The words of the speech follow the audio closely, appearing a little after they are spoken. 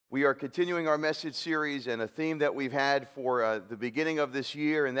We are continuing our message series and a theme that we've had for the beginning of this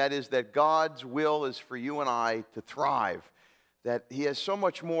year, and that is that God's will is for you and I to thrive, that He has so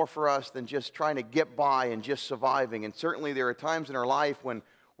much more for us than just trying to get by and just surviving. And certainly there are times in our life when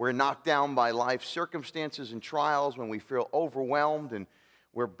we're knocked down by life circumstances and trials, when we feel overwhelmed and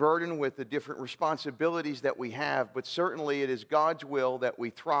we're burdened with the different responsibilities that we have, but certainly it is God's will that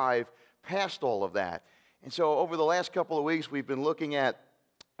we thrive past all of that. And so over the last couple of weeks, we've been looking at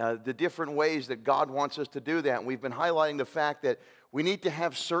the different ways that God wants us to do that. And we've been highlighting the fact that we need to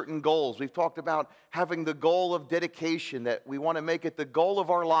have certain goals. We've talked about having the goal of dedication, that we want to make it the goal of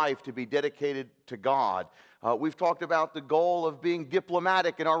our life to be dedicated to God. We've talked about the goal of being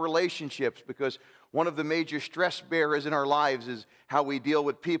diplomatic in our relationships, because one of the major stress bearers in our lives is how we deal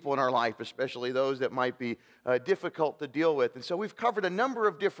with people in our life, especially those that might be difficult to deal with. And so we've covered a number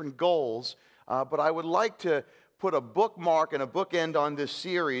of different goals, but I would like to put a bookmark and a bookend on this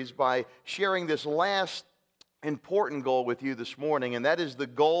series by sharing this last important goal with you this morning, and that is the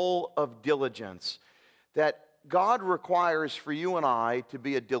goal of diligence. That God requires for you and I to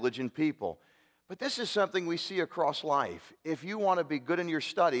be a diligent people. But this is something we see across life. If you want to be good in your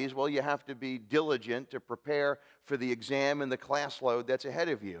studies, well, you have to be diligent to prepare for the exam and the class load that's ahead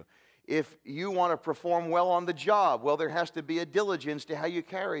of you. If you want to perform well on the job, well, there has to be a diligence to how you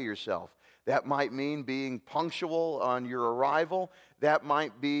carry yourself. That might mean being punctual on your arrival. That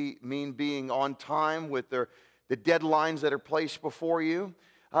might mean being on time with the deadlines that are placed before you.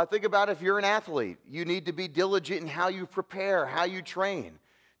 Think about if you're an athlete. You need to be diligent in how you prepare, how you train.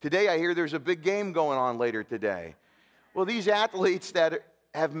 Today I hear there's a big game going on later today. Well, these athletes that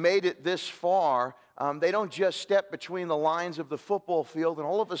have made it this far, they don't just step between the lines of the football field and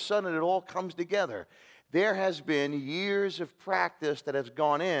all of a sudden it all comes together. There has been years of practice that has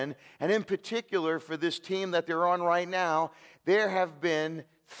gone in, and in particular for this team that they're on right now, there have been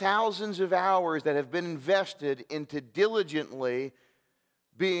thousands of hours that have been invested into diligently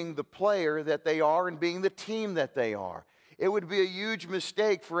being the player that they are and being the team that they are. It would be a huge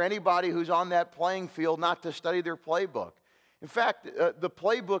mistake for anybody who's on that playing field not to study their playbook. In fact, the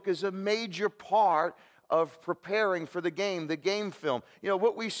playbook is a major part of preparing for the game film. You know,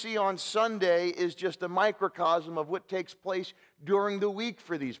 what we see on Sunday is just a microcosm of what takes place during the week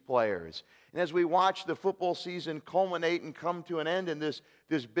for these players. And as we watch the football season culminate and come to an end in this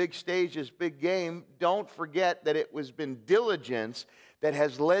big stage, this big game, don't forget that it has been diligence that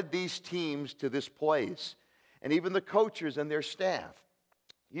has led these teams to this place. And even the coaches and their staff.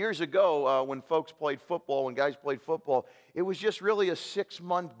 Years ago, when folks played football, when guys played football, it was just really a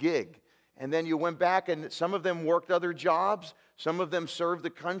 6-month gig. And then you went back and some of them worked other jobs. Some of them served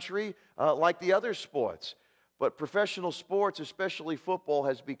the country like the other sports. But professional sports, especially football,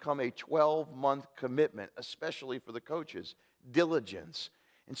 has become a 12-month commitment, especially for the coaches. Diligence.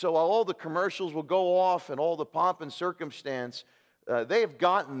 And so while all the commercials will go off and all the pomp and circumstance, they have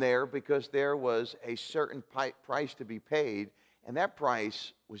gotten there because there was a certain price to be paid, and that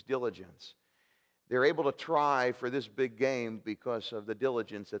price was diligence. They're able to try for this big game because of the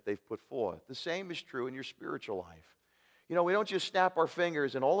diligence that they've put forth. The same is true in your spiritual life. You know, we don't just snap our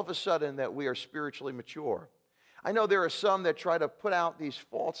fingers and all of a sudden that we are spiritually mature. I know there are some that try to put out these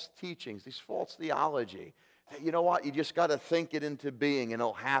false teachings, these false theology. That, you know what, you just got to think it into being and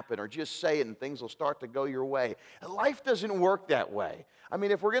it'll happen, or just say it and things will start to go your way. And life doesn't work that way. I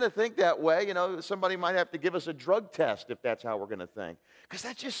mean, if we're going to think that way, you know, somebody might have to give us a drug test if that's how we're going to think. Because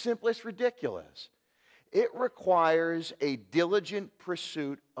that's just simply, it's ridiculous. It requires a diligent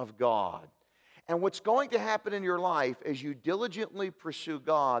pursuit of God. And what's going to happen in your life as you diligently pursue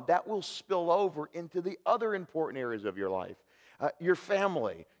God, that will spill over into the other important areas of your life. Your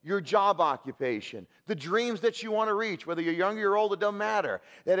family, your job occupation, the dreams that you want to reach, whether you're young or old, it doesn't matter.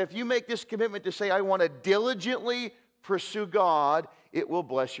 That if you make this commitment to say, I want to diligently pursue God, it will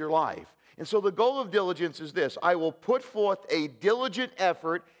bless your life. And so the goal of diligence is this: I will put forth a diligent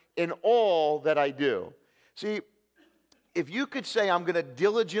effort in all that I do. See, if you could say, I'm going to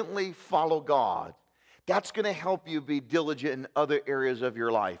diligently follow God, that's going to help you be diligent in other areas of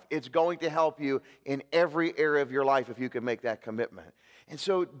your life. It's going to help you in every area of your life if you can make that commitment. And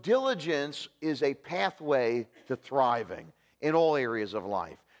so diligence is a pathway to thriving in all areas of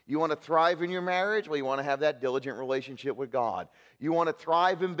life. You want to thrive in your marriage? Well, you want to have that diligent relationship with God. You want to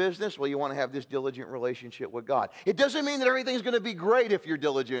thrive in business? Well, you want to have this diligent relationship with God. It doesn't mean that everything's going to be great if you're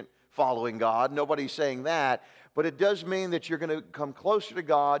diligent following God. Nobody's saying that. But it does mean that you're going to come closer to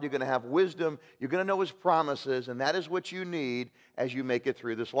God. You're going to have wisdom. You're going to know His promises. And that is what you need as you make it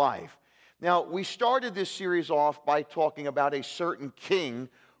through this life. Now, we started this series off by talking about a certain king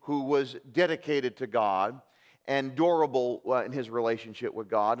who was dedicated to God. and durable in his relationship with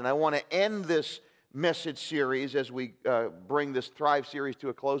God. And I want to end this message series as we bring this Thrive series to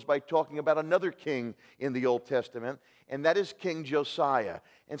a close by talking about another king in the Old Testament, and that is King Josiah.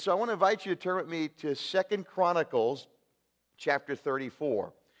 And so I want to invite you to turn with me to 2 Chronicles chapter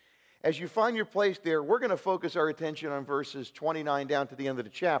 34. As you find your place there, we're going to focus our attention on verses 29 down to the end of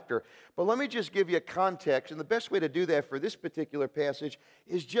the chapter. But let me just give you a context, and the best way to do that for this particular passage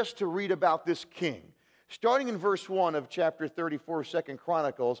is just to read about this king. Starting in verse 1 of chapter 34 of 2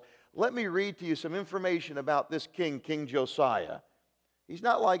 Chronicles, let me read to you some information about this king, King Josiah. He's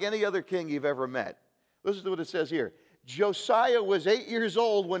not like any other king you've ever met. Listen to what it says here. Josiah was 8 years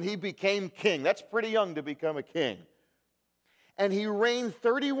old when he became king. That's pretty young to become a king. And he reigned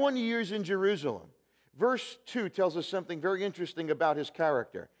 31 years in Jerusalem. Verse 2 tells us something very interesting about his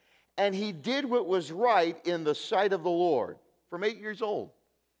character. And he did what was right in the sight of the Lord from 8 years old.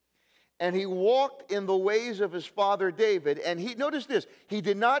 And he walked in the ways of his father David. And he, notice this, he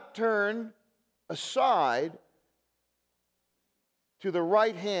did not turn aside to the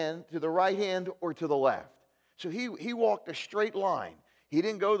right hand or to the left. So he walked a straight line. He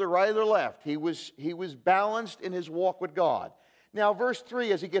didn't go to the right or the left. He was balanced in his walk with God. Now, verse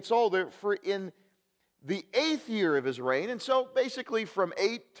 3, as he gets older, for in the 8th year of his reign, and so basically from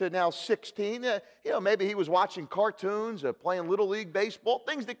 8 to now 16, maybe he was watching cartoons, playing Little League Baseball,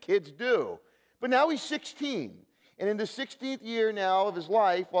 things that kids do. But now he's 16. And in the 16th year now of his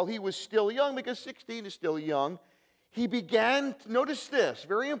life, while he was still young, because 16 is still young, he began, notice this,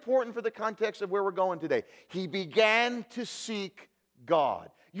 very important for the context of where we're going today. He began to seek God.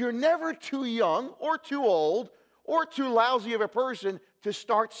 You're never too young or too old or too lousy of a person to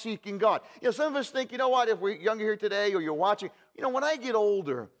start seeking God. Some of us think, you know what, if we're younger here today or you're watching, when I get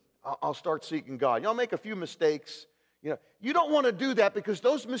older, I'll start seeking God. I'll make a few mistakes. You don't want to do that because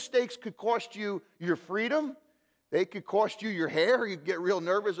those mistakes could cost you your freedom. They could cost you your hair. You get real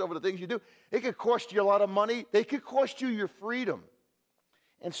nervous over the things you do. It could cost you a lot of money. They could cost you your freedom.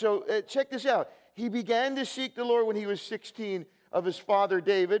 And so check this out. He began to seek the Lord when he was 16 of his father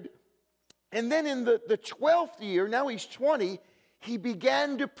David. And then in the 12th year, now he's 20, he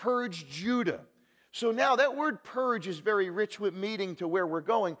began to purge Judah. So now that word purge is very rich with meaning to where we're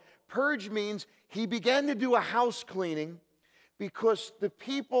going. Purge means he began to do a house cleaning because the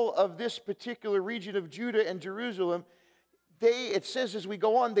people of this particular region of Judah and Jerusalem, it says as we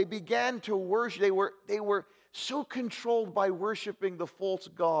go on, they began to worship. They were so controlled by worshiping the false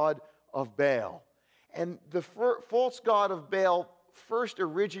god of Baal. And the false god of Baal first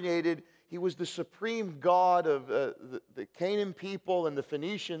originated, he was the supreme god of the Canaan people and the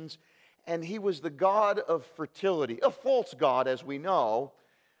Phoenicians, and he was the god of fertility, a false god as we know,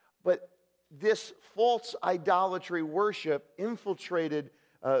 but this false idolatry worship infiltrated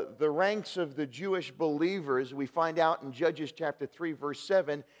the ranks of the Jewish believers. We find out in Judges chapter 3, verse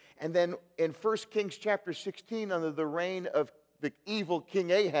 7, and then in 1 Kings chapter 16, under the reign of the evil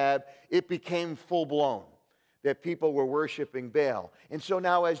King Ahab, it became full-blown, that people were worshiping Baal. And so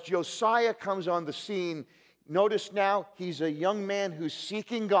now as Josiah comes on the scene, notice now he's a young man who's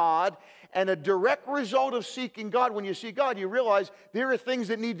seeking God, and a direct result of seeking God, when you see God, you realize there are things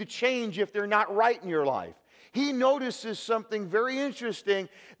that need to change if they're not right in your life. He notices something very interesting,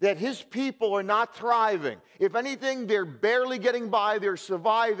 that his people are not thriving. If anything, they're barely getting by, they're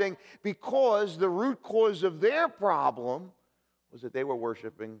surviving, because the root cause of their problem was that they were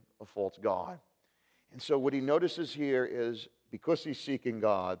worshiping a false god. And so what he notices here is, because he's seeking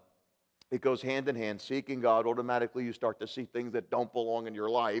God, it goes hand in hand. Seeking God, automatically you start to see things that don't belong in your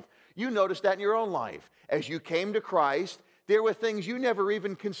life. You notice that in your own life. As you came to Christ, there were things you never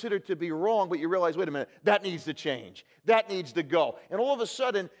even considered to be wrong, but you realize, wait a minute, that needs to change. That needs to go. And all of a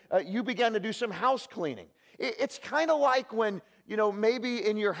sudden, you began to do some house cleaning. It's kind of like when, maybe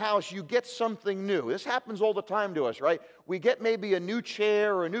in your house you get something new. This happens all the time to us, right? We get maybe a new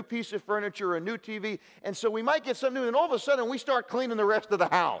chair or a new piece of furniture or a new TV, and so we might get something new, and all of a sudden we start cleaning the rest of the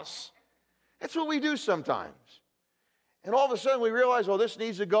house. That's what we do sometimes. And all of a sudden we realize, well, this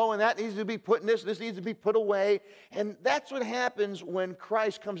needs to go, and that needs to be put in this needs to be put away. And that's what happens when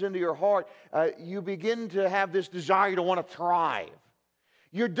Christ comes into your heart. You begin to have this desire to want to thrive.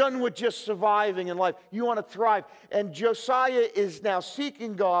 You're done with just surviving in life. You want to thrive. And Josiah is now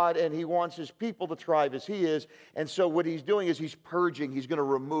seeking God, and he wants his people to thrive as he is. And so what he's doing is he's purging. He's going to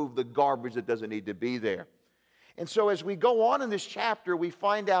remove the garbage that doesn't need to be there. And so as we go on in this chapter, we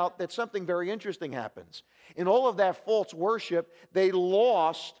find out that something very interesting happens. In all of that false worship, they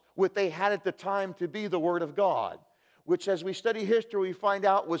lost what they had at the time to be the Word of God. which as we study history, we find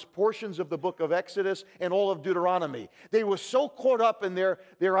out was portions of the book of Exodus and all of Deuteronomy. They were so caught up in their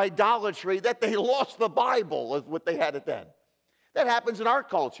idolatry that they lost the Bible, of what they had it then. That happens in our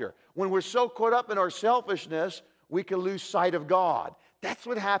culture. When we're so caught up in our selfishness, we can lose sight of God. That's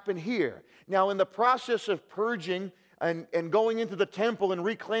what happened here. Now, in the process of purging and going into the temple and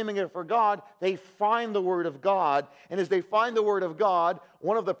reclaiming it for God, they find the Word of God. And as they find the Word of God,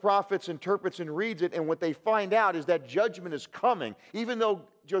 one of the prophets interprets and reads it, and what they find out is that judgment is coming. Even though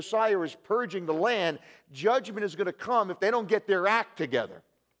Josiah is purging the land, judgment is going to come if they don't get their act together.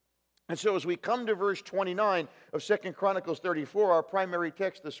 And so as we come to verse 29 of 2 Chronicles 34, our primary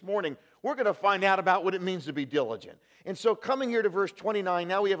text this morning, we're going to find out about what it means to be diligent. And so coming here to verse 29,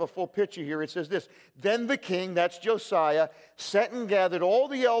 now we have a full picture here. It says this: Then the king, that's Josiah, sent and gathered all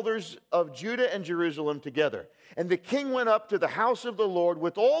the elders of Judah and Jerusalem together. And the king went up to the house of the Lord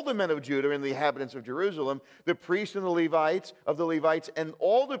with all the men of Judah and the inhabitants of Jerusalem, the priests and the Levites, and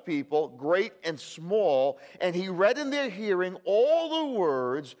all the people, great and small. And he read in their hearing all the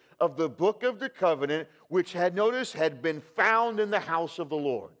words of the book of the covenant, which had been found in the house of the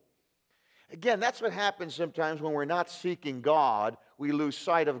Lord. Again, that's what happens sometimes when we're not seeking God. We lose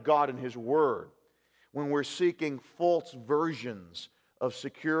sight of God and His Word. When we're seeking false versions of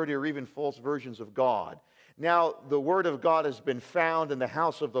security or even false versions of God. Now, the Word of God has been found in the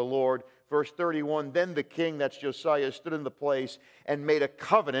house of the Lord. Verse 31, then the king, that's Josiah, stood in the place and made a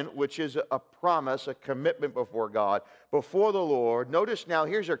covenant, which is a promise, a commitment before God, before the Lord. Notice now,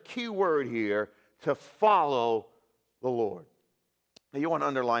 here's our key word here, to follow the Lord. Now, you want to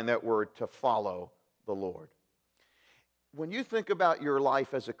underline that word, to follow the Lord. When you think about your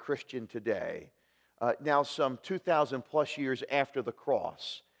life as a Christian today, now some 2,000 plus years after the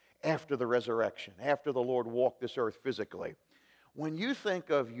cross, after the resurrection, after the Lord walked this earth physically, when you think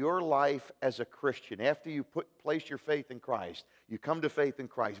of your life as a Christian, after you place your faith in Christ, you come to faith in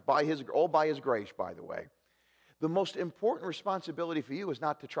Christ, all by His grace, by the way, the most important responsibility for you is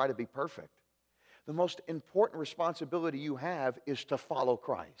not to try to be perfect. The most important responsibility you have is to follow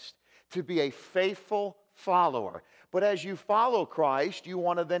Christ, to be a faithful follower. But as you follow Christ, you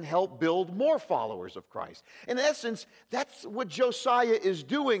want to then help build more followers of Christ. In essence, that's what Josiah is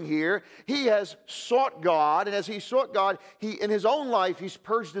doing here. He has sought God, and as he sought God, in his own life, he's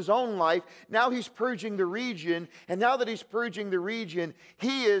purged his own life. Now he's purging the region, and now that he's purging the region,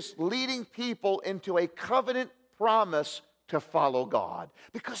 he is leading people into a covenant promise to follow God.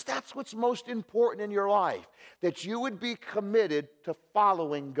 Because that's what's most important in your life, that you would be committed to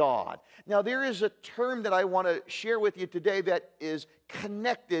following God. Now, there is a term that I want to share with you today that is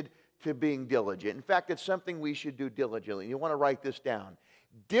connected to being diligent. In fact, it's something we should do diligently. You want to write this down.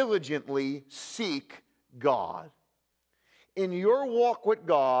 Diligently seek God. In your walk with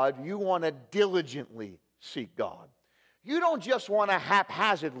God, you want to diligently seek God. You don't just want to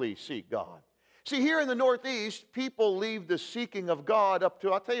haphazardly seek God. See, here in the Northeast, people leave the seeking of God up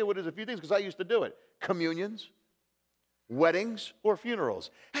to, I'll tell you what, there's a few things, because I used to do it. Communions, weddings, or funerals.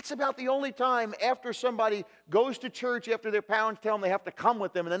 That's about the only time after somebody goes to church, after their parents tell them they have to come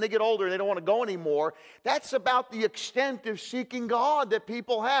with them, and then they get older and they don't want to go anymore. That's about the extent of seeking God that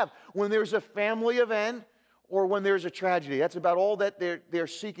people have. When there's a family event or when there's a tragedy, that's about all that their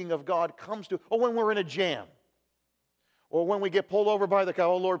seeking of God comes to. Or when we're in a jam. Or when we get pulled over by the car,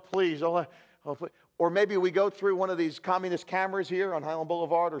 oh, Lord, please, or maybe we go through one of these communist cameras here on Highland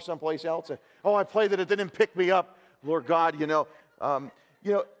Boulevard or someplace else. Oh, I pray that it didn't pick me up, Lord God.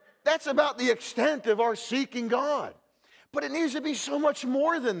 That's about the extent of our seeking God. But it needs to be so much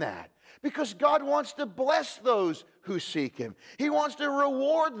more than that, because God wants to bless those who seek Him. He wants to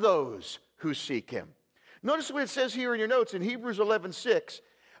reward those who seek Him. Notice what it says here in your notes in Hebrews 11:6.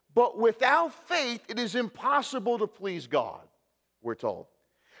 But without faith, it is impossible to please God, we're told.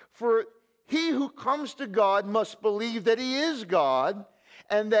 For he who comes to God must believe that He is God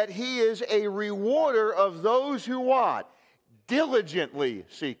and that He is a rewarder of those who what? Diligently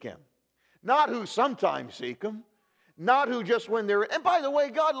seek Him. Not who sometimes seek Him. Not who just when they're... And by the way,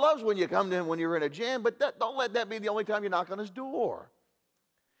 God loves when you come to Him when you're in a jam, but don't let that be the only time you knock on His door.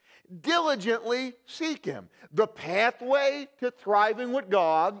 Diligently seek Him. The pathway to thriving with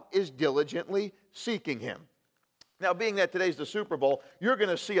God is diligently seeking Him. Now, being that today's the Super Bowl, you're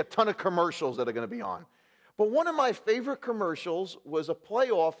going to see a ton of commercials that are going to be on. But one of my favorite commercials was a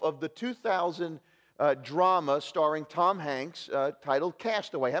playoff of the 2000 drama starring Tom Hanks titled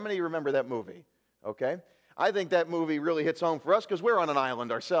Castaway. How many of you remember that movie? Okay. I think that movie really hits home for us because we're on an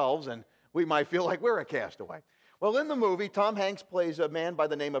island ourselves and we might feel like we're a castaway. Well, in the movie, Tom Hanks plays a man by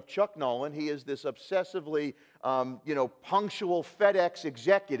the name of Chuck Nolan. He is this obsessively, punctual FedEx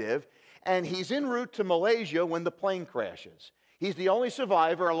executive. And he's en route to Malaysia when the plane crashes. He's the only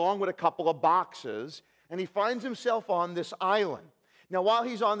survivor along with a couple of boxes, and he finds himself on this island. Now, while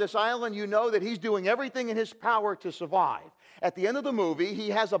he's on this island, you know that he's doing everything in his power to survive. At the end of the movie, he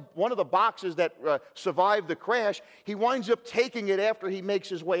has one of the boxes that survived the crash. He winds up taking it after he makes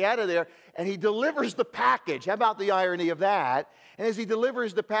his way out of there, and he delivers the package. How about the irony of that? And as he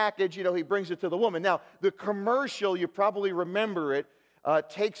delivers the package, you know, he brings it to the woman. Now, the commercial, you probably remember it,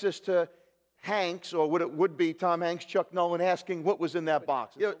 takes us to Hanks, or what it would be Tom Hanks, Chuck Nolan, asking what was in that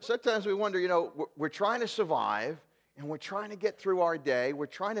box. You know, sometimes we wonder, you know, we're trying to survive, and we're trying to get through our day. We're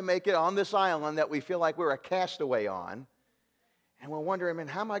trying to make it on this island that we feel like we're a castaway on. And we're wondering, man,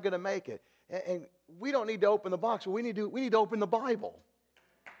 how am I going to make it? And we don't need to open the box. We need to open the Bible.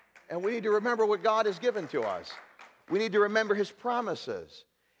 And we need to remember what God has given to us. We need to remember His promises.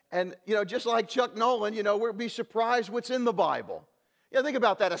 And, you know, just like Chuck Nolan, you know, we'll be surprised what's in the Bible. Yeah, think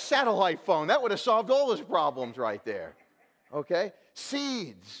about that, a satellite phone. That would have solved all his problems right there. Okay?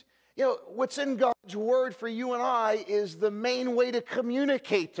 Seeds. You know, what's in God's Word for you and I is the main way to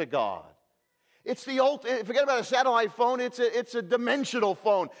communicate to God. It's the ultimate, forget about a satellite phone, it's a dimensional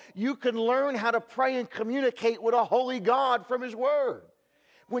phone. You can learn how to pray and communicate with a holy God from His Word.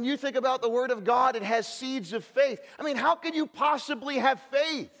 When you think about the Word of God, it has seeds of faith. I mean, how can you possibly have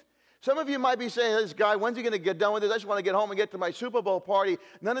faith? Some of you might be saying, this guy, when's he going to get done with this? I just want to get home and get to my Super Bowl party.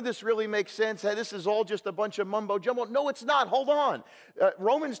 None of this really makes sense. Hey, this is all just a bunch of mumbo jumbo. No, it's not. Hold on.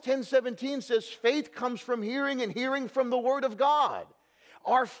 Romans 10:17 says, faith comes from hearing, and hearing from the Word of God.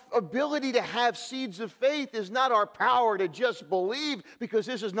 Our ability to have seeds of faith is not our power to just believe, because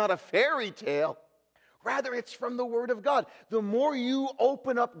this is not a fairy tale. Rather, it's from the Word of God. The more you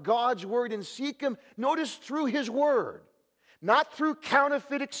open up God's Word and seek Him, notice through His Word. Not through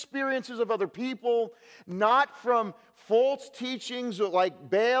counterfeit experiences of other people, not from false teachings like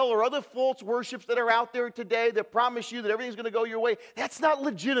Baal or other false worships that are out there today that promise you that everything's going to go your way. That's not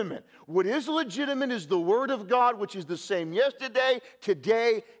legitimate. What is legitimate is the Word of God, which is the same yesterday,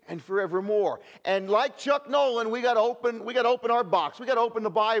 today, and forevermore. And like Chuck Nolan, we got to open our box. We got to open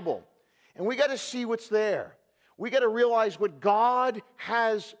the Bible, and we got to see what's there. We got to realize what God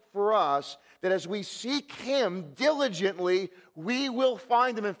has for us, that as we seek Him diligently, we will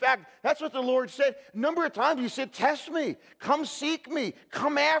find Him. In fact, that's what the Lord said. A number of times He said, test me, come seek me,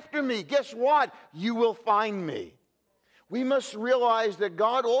 come after me. Guess what? You will find me. We must realize that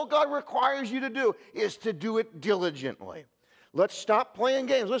all God requires you to do is to do it diligently. Let's stop playing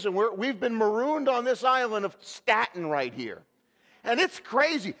games. Listen, we've been marooned on this island of Staten right here. And it's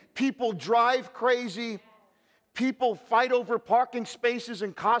crazy. People drive crazy. People fight over parking spaces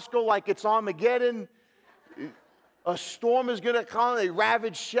in Costco like it's Armageddon. A storm is going to come. They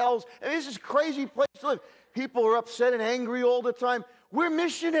ravage shells. And this is a crazy place to live. People are upset and angry all the time. We're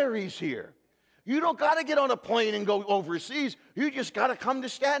missionaries here. You don't got to get on a plane and go overseas. You just got to come to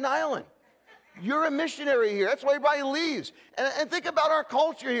Staten Island. You're a missionary here. That's why everybody leaves. And think about our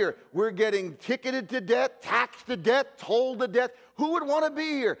culture here. We're getting ticketed to death, taxed to death, tolled to death. Who would want to be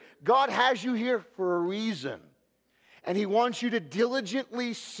here? God has you here for a reason. And He wants you to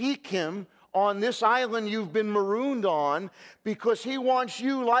diligently seek Him on this island you've been marooned on, because He wants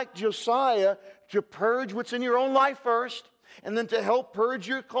you, like Josiah, to purge what's in your own life first, and then to help purge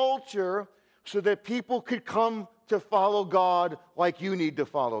your culture so that people could come to follow God like you need to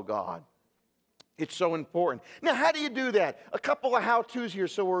follow God. It's so important. Now, how do you do that? A couple of how-tos here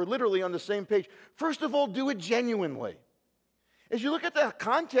so we're literally on the same page. First of all, do it genuinely. As you look at the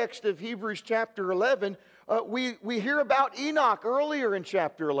context of Hebrews chapter 11, we hear about Enoch earlier in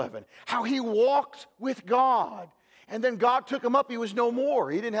chapter 11, how he walked with God. And then God took him up. He was no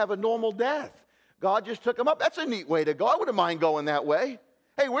more. He didn't have a normal death. God just took him up. That's a neat way to go. I wouldn't mind going that way.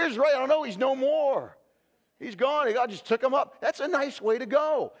 Hey, where's Ray? I don't know. He's no more. He's gone. God just took him up. That's a nice way to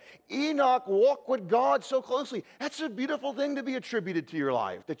go. Enoch walked with God so closely. That's a beautiful thing to be attributed to your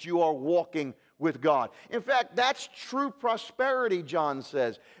life, that you are walking with God. In fact, that's true prosperity, John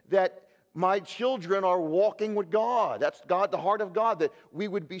says, that my children are walking with God. That's God, the heart of God, that we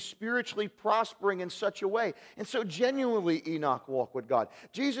would be spiritually prospering in such a way. And so genuinely Enoch walked with God.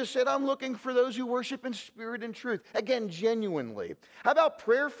 Jesus said, I'm looking for those who worship in spirit and truth. Again, genuinely. How about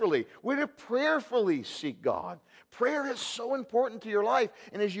prayerfully? We're to prayerfully seek God. Prayer is so important to your life.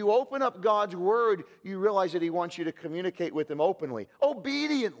 And as you open up God's Word, you realize that He wants you to communicate with Him openly,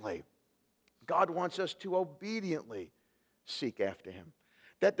 obediently. God wants us to obediently seek after Him.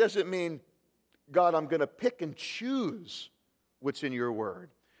 That doesn't mean, God, I'm going to pick and choose what's in your Word.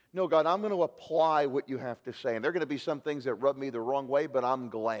 No, God, I'm going to apply what you have to say. And there are going to be some things that rub me the wrong way, but I'm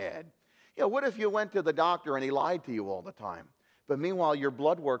glad. You know, what if you went to the doctor and he lied to you all the time? But meanwhile, your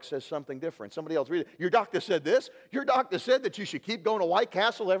blood work says something different. Somebody else read it. Your doctor said this. Your doctor said that you should keep going to White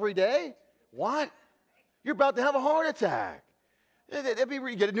Castle every day. What? You're about to have a heart attack.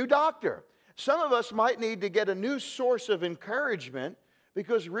 You get a new doctor. Some of us might need to get a new source of encouragement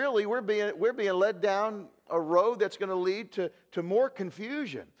because really we're being led down a road that's going to lead to more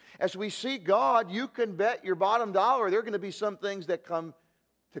confusion. As we seek God, you can bet your bottom dollar there are going to be some things that come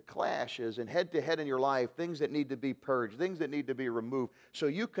to clashes and head-to-head in your life, things that need to be purged, things that need to be removed, so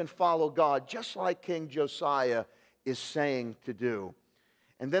you can follow God just like King Josiah is saying to do.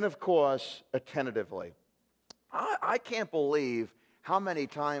 And then, of course, attentively. I can't believe how many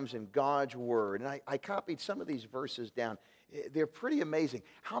times in God's Word, and I copied some of these verses down, they're pretty amazing,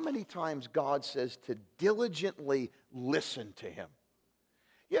 how many times God says to diligently listen to Him.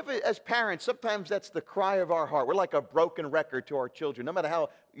 You ever, as parents, sometimes that's the cry of our heart. We're like a broken record to our children, no matter how,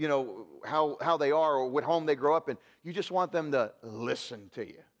 how they are or what home they grow up in. You just want them to listen to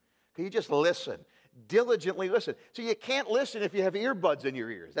you. Can you just listen? Diligently listen. So you can't listen if you have earbuds in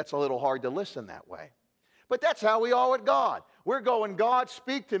your ears. That's a little hard to listen that way. But that's how we are with God. We're going, God,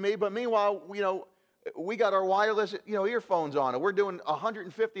 speak to me, but meanwhile, we got our wireless, earphones on, and we're doing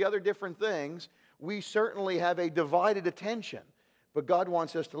 150 other different things. We certainly have a divided attention. But God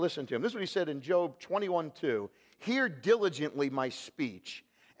wants us to listen to Him. This is what He said in Job 21:2. Hear diligently my speech,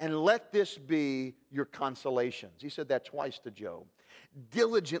 and let this be your consolations. He said that twice to Job.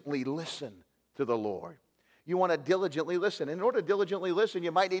 Diligently listen to the Lord. You want to diligently listen. In order to diligently listen,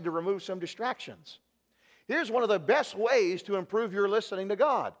 you might need to remove some distractions. Here's one of the best ways to improve your listening to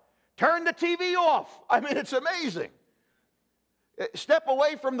God. Turn the TV off. I mean, it's amazing. Step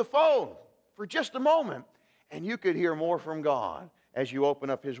away from the phone for just a moment, and you could hear more from God as you open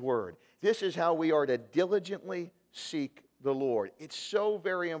up His Word. This is how we are to diligently seek the Lord. It's so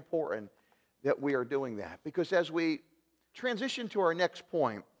very important that we are doing that, because as we transition to our next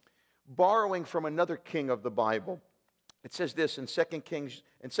point, borrowing from another king of the Bible, it says this in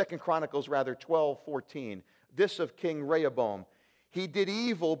 2 Chronicles 12:14. This of King Rehoboam. He did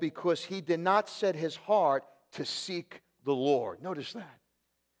evil because he did not set his heart to seek the Lord. Notice that.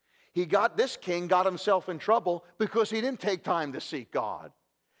 This king got himself in trouble because he didn't take time to seek God.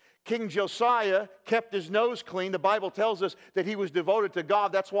 King Josiah kept his nose clean. The Bible tells us that he was devoted to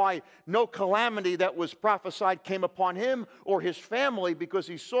God. That's why no calamity that was prophesied came upon him or his family, because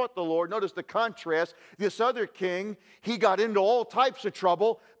he sought the Lord. Notice the contrast. This other king, he got into all types of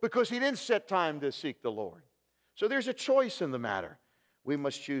trouble because he didn't set time to seek the Lord. So there's a choice in the matter. We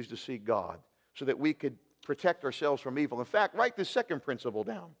must choose to seek God so that we could protect ourselves from evil. In fact, write the second principle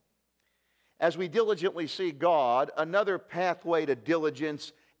down. As we diligently seek God, another pathway to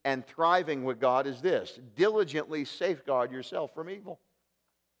diligence and thriving with God is this: diligently safeguard yourself from evil.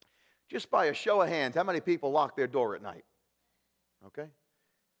 Just by a show of hands, how many people lock their door at night? Okay.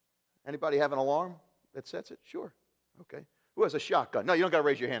 Anybody have an alarm that sets it? Sure. Okay. Who has a shotgun? No, you don't got to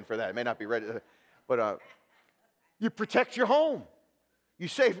raise your hand for that. It may not be ready. But you protect your home. You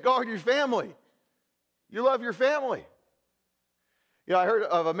safeguard your family. You love your family. I heard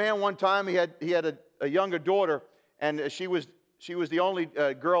of a man one time. He had a younger daughter, and she was the only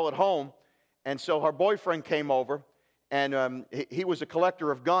girl at home, and so her boyfriend came over, and he was a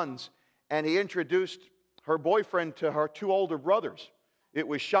collector of guns, and he introduced her boyfriend to her two older brothers. It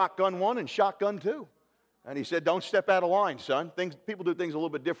was Shotgun 1 and Shotgun 2. And he said, don't step out of line, son. People do things a little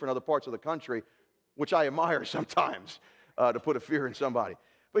bit different in other parts of the country, which I admire sometimes, to put a fear in somebody.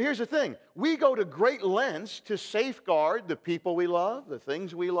 But here's the thing. We go to great lengths to safeguard the people we love, the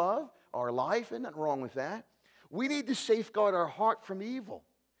things we love, our life. Ain't nothing wrong with that. We need to safeguard our heart from evil.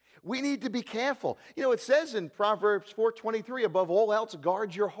 We need to be careful. It says in Proverbs 4:23, above all else,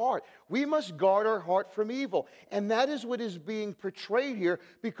 guard your heart. We must guard our heart from evil. And that is what is being portrayed here,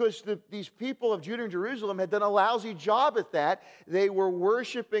 because these people of Judah and Jerusalem had done a lousy job at that. They were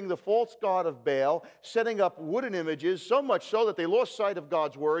worshiping the false god of Baal, setting up wooden images, so much so that they lost sight of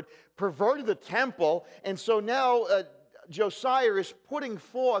God's word, perverted the temple, and so now Josiah is putting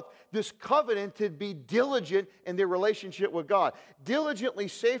forth this covenant to be diligent in their relationship with God. Diligently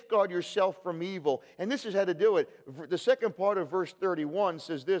safeguard yourself from evil. And this is how to do it. The second part of verse 31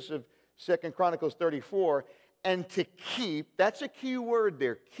 says this of 2 Chronicles 34, and to keep, that's a key word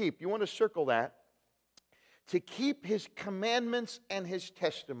there, keep. You want to circle that. To keep his commandments and his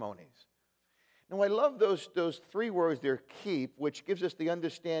testimonies. Now, I love those three words there, keep, which gives us the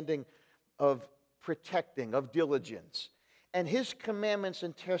understanding of protecting, of diligence. And his commandments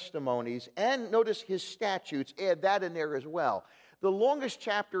and testimonies, and notice his statutes, add that in there as well. The longest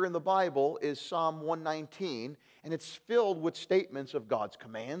chapter in the Bible is Psalm 119, and it's filled with statements of God's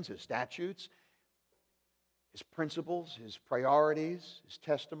commands, his statutes. his principles, his priorities, his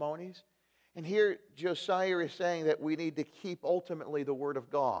testimonies. And here Josiah is saying that we need to keep ultimately the Word of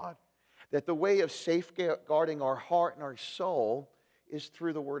God, that the way of safeguarding our heart and our soul is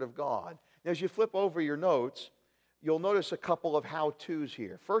through the Word of God. Now, as you flip over your notes, you'll notice a couple of how-tos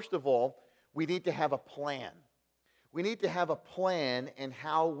here. First of all, we need to have a plan. We need to have a plan in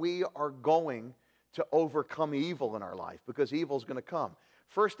how we are going to overcome evil in our life, because evil is going to come.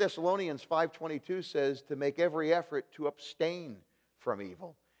 1 Thessalonians 5:22 says to make every effort to abstain from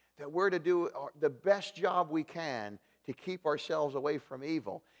evil, that we're to do the best job we can to keep ourselves away from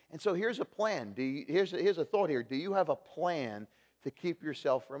evil. And so here's a plan. Here's a thought here. Do you have a plan to keep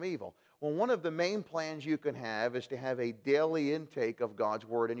yourself from evil? Well, one of the main plans you can have is to have a daily intake of God's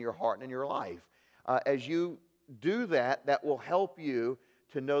Word in your heart and in your life. As you do that, that will help you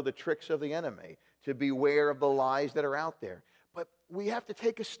to know the tricks of the enemy, to beware of the lies that are out there. But we have to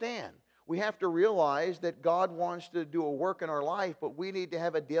take a stand. We have to realize that God wants to do a work in our life, but we need to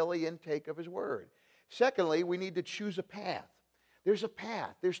have a daily intake of His Word. Secondly, we need to choose a path. There's a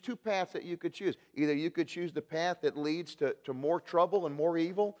path. There's two paths that you could choose. Either you could choose the path that leads to more trouble and more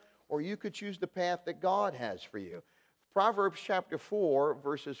evil, or you could choose the path that God has for you. Proverbs chapter 4,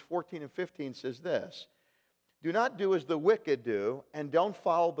 verses 14 and 15 says this: do not do as the wicked do, and don't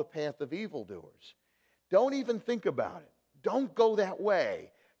follow the path of evildoers. Don't even think about it. Don't go that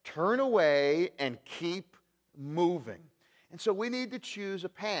way. Turn away and keep moving. And so we need to choose a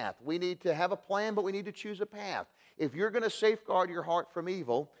path. We need to have a plan, but we need to choose a path. If you're going to safeguard your heart from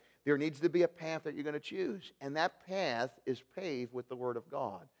evil, there needs to be a path that you're going to choose. And that path is paved with the Word of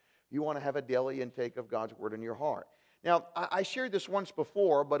God. You want to have a daily intake of God's Word in your heart. Now, I shared this once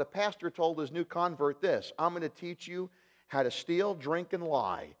before, but a pastor told his new convert this: I'm going to teach you how to steal, drink, and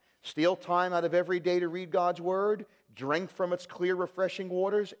lie. Steal time out of every day to read God's Word, drink from its clear, refreshing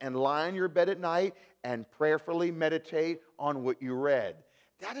waters, and lie on your bed at night and prayerfully meditate on what you read.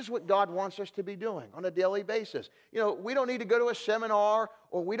 That is what God wants us to be doing on a daily basis. You know, we don't need to go to a seminar,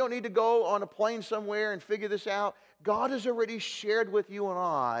 or we don't need to go on a plane somewhere and figure this out. God has already shared with you and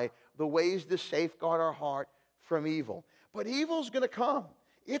I the ways to safeguard our heart from evil. But evil's going to come.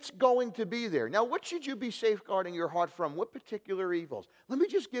 It's going to be there. Now, what should you be safeguarding your heart from? What particular evils? Let me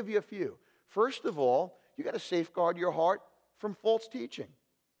just give you a few. First of all, you got to safeguard your heart from false teaching.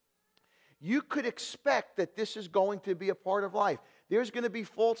 You could expect that this is going to be a part of life. There's going to be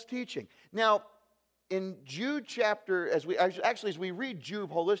false teaching. Now, in Jude chapter, as we read Jude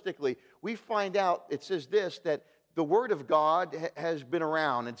holistically, we find out, it says this, that the Word of God has been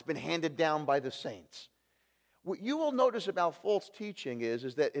around. It's been handed down by the saints. What you will notice about false teaching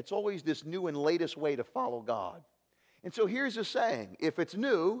is that it's always this new and latest way to follow God. And so here's a saying: if it's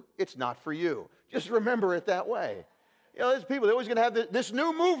new, it's not for you. Just remember it that way. You know, there's people, they're always going to have this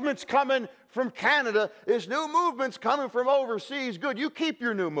new movement's coming from Canada. This new movement's coming from overseas. Good, you keep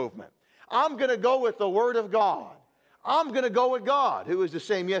your new movement. I'm going to go with the Word of God. I'm going to go with God, who is the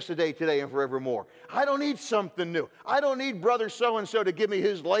same yesterday, today, and forevermore. I don't need something new. I don't need brother so-and-so to give me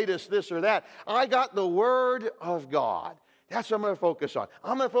his latest this or that. I got the Word of God. That's what I'm going to focus on.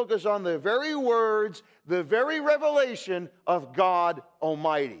 I'm going to focus on the very words, the very revelation of God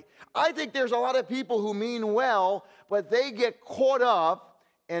Almighty. I think there's a lot of people who mean well, but they get caught up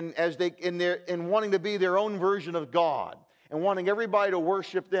in wanting to be their own version of God and wanting everybody to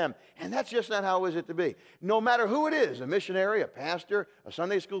worship them. And that's just not how it is to be. No matter who it is, a missionary, a pastor, a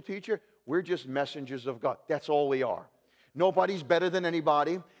Sunday school teacher, we're just messengers of God. That's all we are. Nobody's better than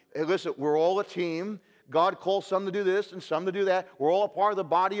anybody. Hey, listen, we're all a team. God calls some to do this and some to do that. We're all a part of the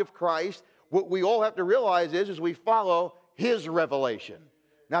body of Christ. What we all have to realize is we follow His revelation,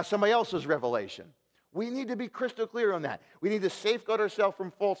 not somebody else's revelation. We need to be crystal clear on that. We need to safeguard ourselves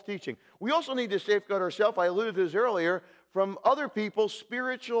from false teaching. We also need to safeguard ourselves, I alluded to this earlier, from other people's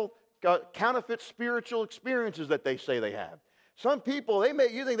counterfeit spiritual experiences that they say they have. Some people,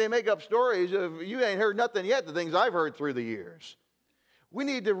 you think they make up stories of, you ain't heard nothing yet, the things I've heard through the years. We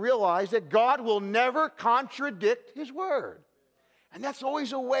need to realize that God will never contradict His Word. And that's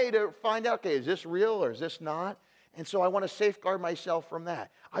always a way to find out, okay, is this real or is this not? And so I want to safeguard myself from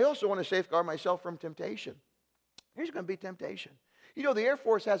that. I also want to safeguard myself from temptation. There's going to be temptation. You know, the Air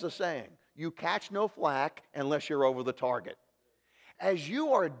Force has a saying: you catch no flack unless you're over the target. As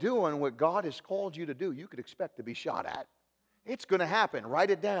you are doing what God has called you to do, you could expect to be shot at. It's going to happen. Write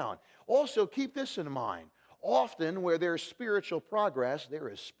it down. Also, keep this in mind. Often where there's spiritual progress, there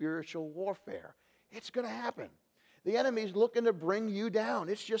is spiritual warfare. It's going to happen. The enemy's looking to bring you down.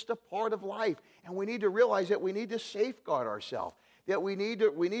 It's just a part of life. And we need to realize that we need to safeguard ourselves, that we need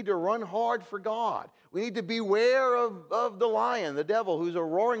to run hard for God. We need to beware of the lion, the devil, who's a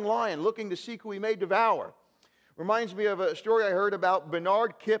roaring lion looking to seek who he may devour. Reminds me of a story I heard about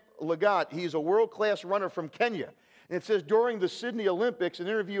Bernard Kip Lagat. He's a world-class runner from Kenya. And it says during the Sydney Olympics, an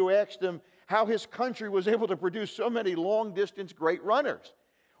interviewer asked him how his country was able to produce so many long-distance great runners.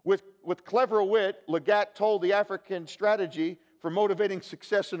 With clever wit, Lagat told the African strategy for motivating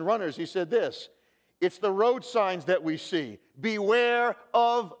success in runners. He said this: "It's the road signs that we see. Beware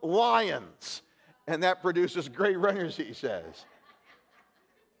of lions." And that produces great runners, he says.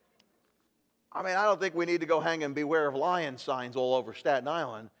 I mean, I don't think we need to go hanging beware of lion signs all over Staten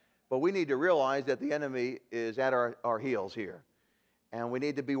Island, but we need to realize that the enemy is at our heels here. And we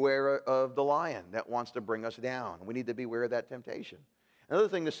need to beware of the lion that wants to bring us down. We need to beware of that temptation. Another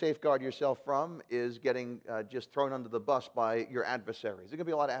thing to safeguard yourself from is getting just thrown under the bus by your adversaries. There's going to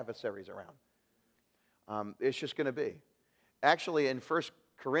be a lot of adversaries around. It's just going to be. Actually, in 1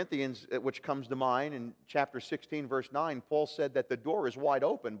 Corinthians, which comes to mind, in chapter 16, verse 9, Paul said that the door is wide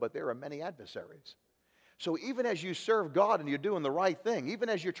open, but there are many adversaries. So even as you serve God and you're doing the right thing, even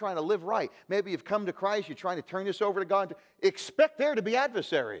as you're trying to live right, maybe you've come to Christ, you're trying to turn this over to God, expect there to be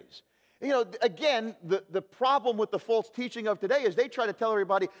adversaries. You know, again, the problem with the false teaching of today is they try to tell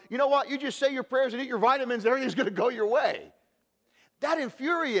everybody, you know what, you just say your prayers and eat your vitamins, everything's going to go your way. That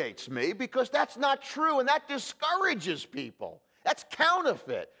infuriates me because that's not true, and that discourages people. That's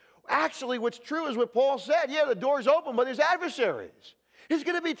counterfeit. Actually, what's true is what Paul said. Yeah, the door's open, but there's adversaries. There's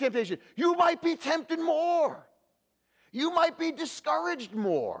going to be temptation. You might be tempted more. You might be discouraged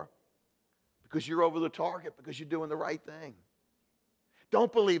more because you're over the target, because you're doing the right thing.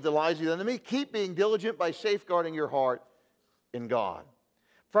 Don't believe the lies of the enemy. Keep being diligent by safeguarding your heart in God.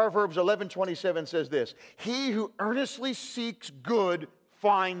 Proverbs 11:27 says this: "He who earnestly seeks good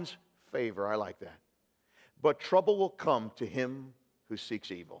finds favor." I like that. "But trouble will come to him who seeks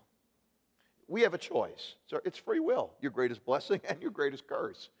evil." We have a choice. So it's free will. Your greatest blessing and your greatest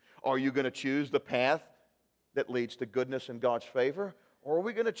curse. Are you going to choose the path that leads to goodness and God's favor? Or are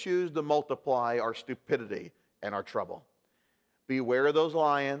we going to choose to multiply our stupidity and our trouble? Beware of those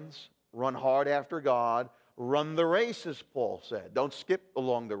lions. Run hard after God. Run the race, as Paul said. Don't skip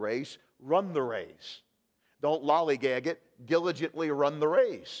along the race. Run the race. Don't lollygag it. Diligently run the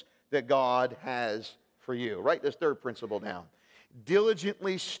race that God has for you. Write this third principle down.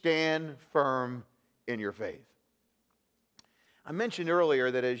 Diligently stand firm in your faith. I mentioned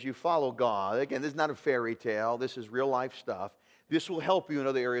earlier that as you follow God, again, this is not a fairy tale, this is real life stuff. This will help you in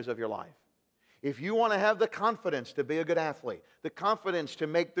other areas of your life. If you want to have the confidence to be a good athlete, the confidence to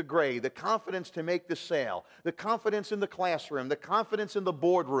make the grade, the confidence to make the sale, the confidence in the classroom, the confidence in the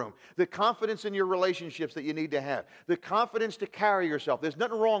boardroom, the confidence in your relationships that you need to have, the confidence to carry yourself, there's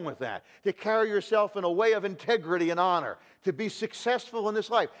nothing wrong with that, to carry yourself in a way of integrity and honor, to be successful in this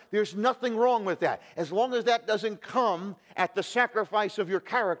life. There's nothing wrong with that, as long as that doesn't come at the sacrifice of your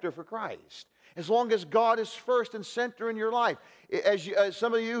character for Christ. As long as God is first and center in your life. As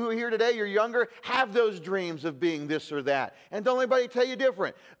some of you who are here today, you're younger, have those dreams of being this or that. And don't let anybody tell you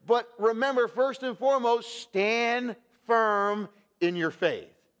different. But remember, first and foremost, stand firm in your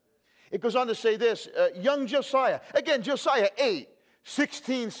faith. It goes on to say this, young Josiah. Again, Josiah, 8,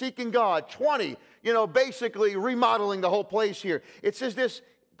 16, seeking God, 20, basically remodeling the whole place here. It says this,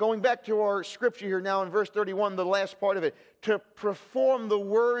 going back to our scripture here now in verse 31, the last part of it, to perform the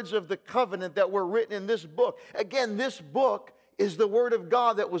words of the covenant that were written in this book. Again, this book is the word of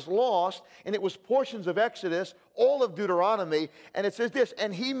God that was lost, and it was portions of Exodus, all of Deuteronomy, and it says this,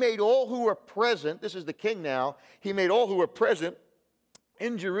 and he made all who were present, this is the king now, he made all who were present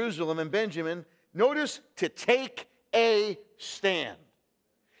in Jerusalem and Benjamin, notice, to take a stand.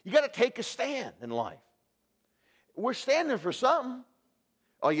 You got to take a stand in life. We're standing for something.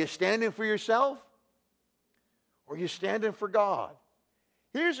 Are you standing for yourself? Or are you standing for God?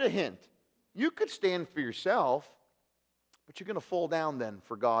 Here's a hint. You could stand for yourself, but you're going to fall down then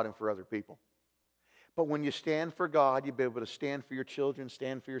for God and for other people. But when you stand for God, you'll be able to stand for your children,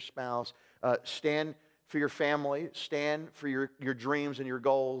 stand for your spouse, stand for your family, stand for your dreams and your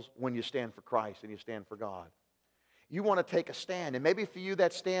goals when you stand for Christ and you stand for God. You want to take a stand. And maybe for you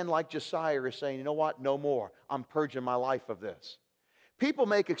that stand, like Josiah, is saying, you know what, no more. I'm purging my life of this. People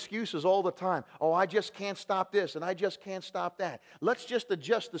make excuses all the time. Oh, I just can't stop this, and I just can't stop that. Let's just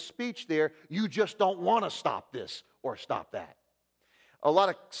adjust the speech there. You just don't want to stop this or stop that. A lot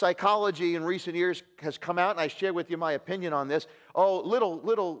of psychology in recent years has come out, and I share with you my opinion on this. Oh,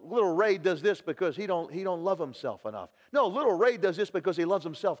 little Ray does this because he don't love himself enough. No, little Ray does this because he loves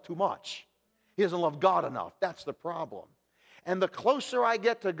himself too much. He doesn't love God enough. That's the problem. And the closer I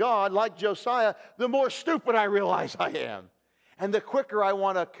get to God, like Josiah, the more stupid I realize I am. And the quicker I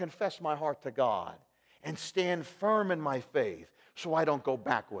want to confess my heart to God and stand firm in my faith so I don't go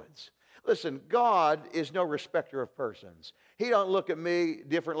backwards. Listen, God is no respecter of persons. He don't look at me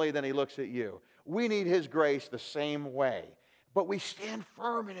differently than he looks at you. We need his grace the same way. But we stand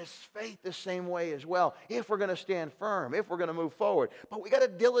firm in his faith the same way as well, if we're going to stand firm, if we're going to move forward. But we got to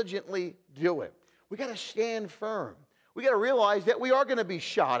diligently do it. We got to stand firm. We got to realize that we are going to be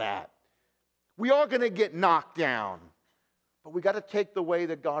shot at. We are going to get knocked down. But we got to take the way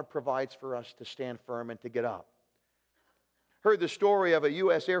that God provides for us to stand firm and to get up. Heard the story of a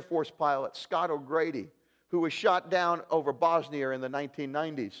U.S. Air Force pilot, Scott O'Grady, who was shot down over Bosnia in the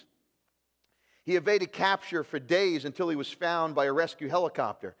 1990s. He evaded capture for days until he was found by a rescue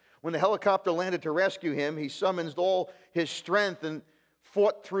helicopter. When the helicopter landed to rescue him, he summoned all his strength and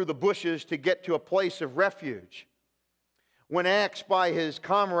fought through the bushes to get to a place of refuge. When asked by his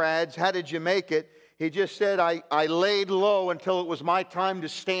comrades, "How did you make it?" he just said, I laid low until it was my time to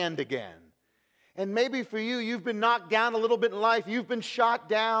stand again. And maybe for you, you've been knocked down a little bit in life. You've been shot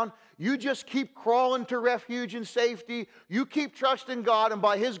down. You just keep crawling to refuge and safety. You keep trusting God, and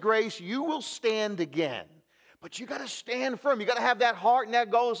by his grace, you will stand again. But you got to stand firm. You got to have that heart and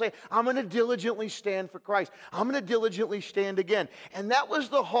that goal and say, I'm going to diligently stand for Christ. I'm going to diligently stand again. And that was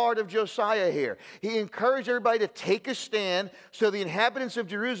the heart of Josiah here. He encouraged everybody to take a stand. So the inhabitants of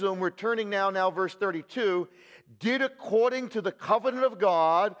Jerusalem, we're turning now verse 32, did according to the covenant of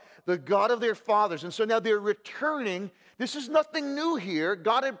God, the God of their fathers. And so now they're returning. This is nothing new here.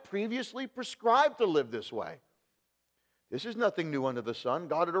 God had previously prescribed to live this way. This is nothing new under the sun.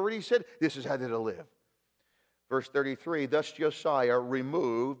 God had already said this is how they're to live. Verse 33, thus Josiah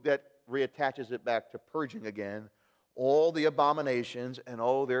removed, that reattaches it back to purging again, all the abominations, and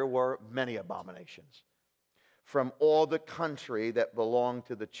oh, there were many abominations, from all the country that belonged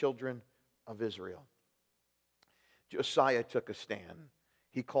to the children of Israel. Josiah took a stand.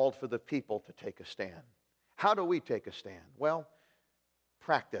 He called for the people to take a stand. How do we take a stand? Well,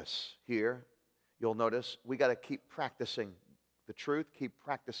 practice here. You'll notice we got to keep practicing the truth, keep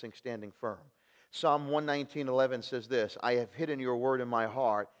practicing standing firm. Psalm 119:11 says this, I have hidden your word in my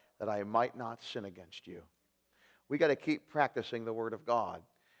heart that I might not sin against you. We got to keep practicing the word of God.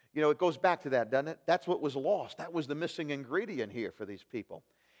 You know, it goes back to that, doesn't it? That's what was lost. That was the missing ingredient here for these people.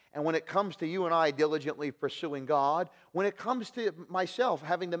 And when it comes to you and I diligently pursuing God, when it comes to myself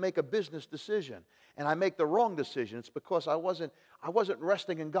having to make a business decision, and I make the wrong decision, it's because I wasn't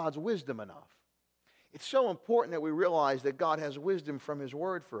resting in God's wisdom enough. It's so important that we realize that God has wisdom from his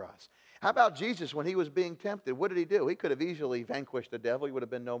word for us. How about Jesus when he was being tempted? What did he do? He could have easily vanquished the devil. He would have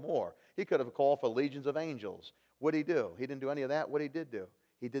been no more. He could have called for legions of angels. What did he do? He didn't do any of that. What he did do?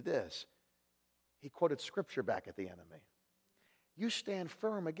 He did this. He quoted scripture back at the enemy. You stand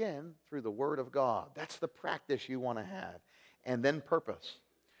firm again through the word of God. That's the practice you want to have. And then purpose.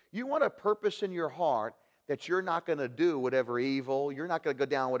 You want a purpose in your heart that you're not going to do whatever evil, you're not going to go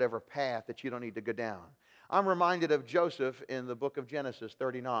down whatever path that you don't need to go down. I'm reminded of Joseph in the book of Genesis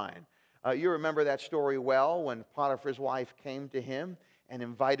 39. You remember that story well when Potiphar's wife came to him and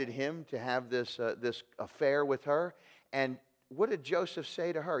invited him to have this affair with her. And what did Joseph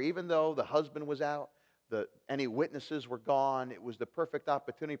say to her? Even though the husband was out, any witnesses were gone, it was the perfect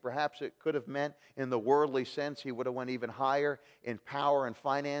opportunity. Perhaps it could have meant in the worldly sense he would have went even higher in power and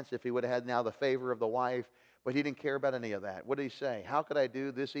finance if he would have had now the favor of the wife. But he didn't care about any of that. What did he say? How could I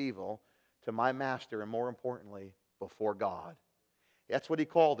do this evil to my master and more importantly, before God? That's what he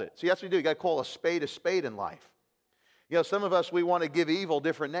called it. See, that's what you do. You got to call a spade in life. You know, some of us, we want to give evil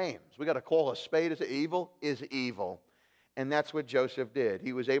different names. We got to call a spade as evil is evil. And that's what Joseph did.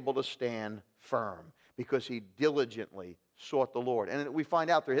 He was able to stand firm because he diligently sought the Lord. And we find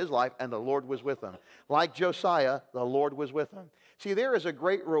out through his life, and the Lord was with him. Like Josiah, the Lord was with him. See, there is a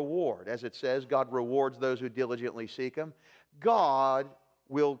great reward. As it says, God rewards those who diligently seek him. God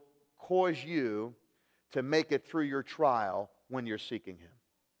will cause you to make it through your trial when you're seeking him.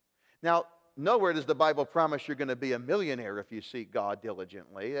 Now, nowhere does the Bible promise you're going to be a millionaire if you seek God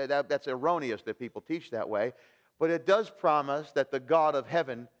diligently. That's erroneous that people teach that way. But it does promise that the God of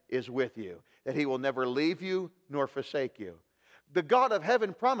heaven is with you, that he will never leave you nor forsake you. The God of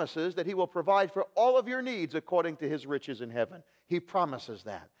heaven promises that he will provide for all of your needs according to his riches in heaven. He promises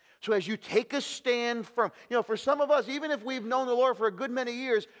that. So as you take a stand firm, you know, for some of us, even if we've known the Lord for a good many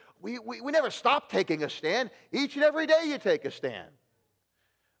years, we never stop taking a stand. Each and every day you take a stand.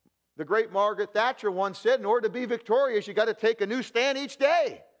 The great Margaret Thatcher once said, in order to be victorious, you got to take a new stand each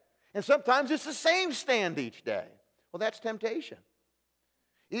day. And sometimes it's the same stand each day. Well, that's temptation.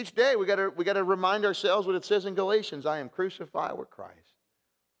 Each day we got to remind ourselves what it says in Galatians, I am crucified with Christ.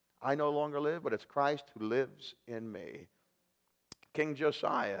 I no longer live, but it's Christ who lives in me. King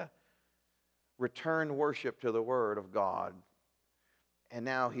Josiah returned worship to the word of God. And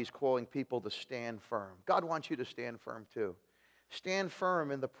now he's calling people to stand firm. God wants you to stand firm too. Stand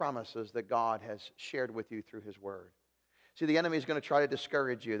firm in the promises that God has shared with you through his word. See, the enemy is going to try to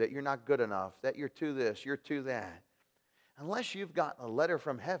discourage you, that you're not good enough, that you're too this, you're too that. Unless you've gotten a letter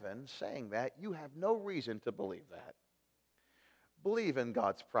from heaven saying that, you have no reason to believe that. Believe in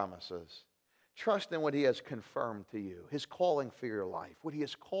God's promises. Trust in what he has confirmed to you, his calling for your life, what he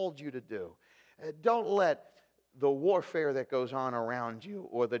has called you to do. Don't let the warfare that goes on around you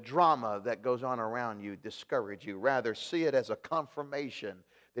or the drama that goes on around you discourage you. Rather, see it as a confirmation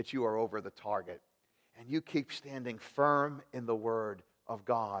that you are over the target. And you keep standing firm in the word of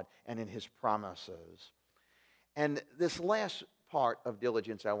God and in his promises. And this last part of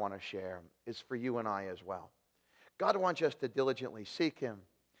diligence I want to share is for you and I as well. God wants us to diligently seek him.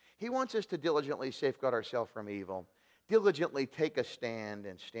 He wants us to diligently safeguard ourselves from evil. Diligently take a stand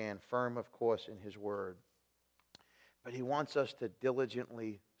and stand firm, of course, in his word. But he wants us to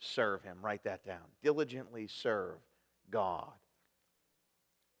diligently serve him. Write that down. Diligently serve God.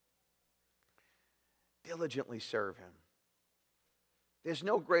 Diligently serve him. There's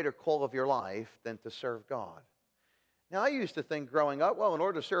no greater call of your life than to serve God. Now, I used to think growing up, well, in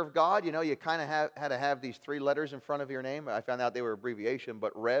order to serve God, you know, you kind of had to have these 3 letters in front of your name. I found out they were abbreviation,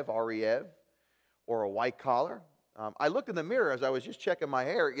 but Rev, R-E-V, or a white collar. I looked in the mirror as I was just checking my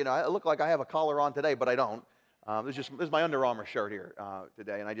hair. You know, I look like I have a collar on today, but I don't. This is my Under Armour shirt here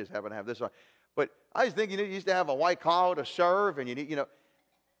today, and I just happen to have this on. But I was thinking you used to have a white collar to serve, and you know,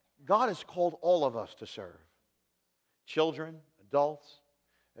 God has called all of us to serve. Children, adults,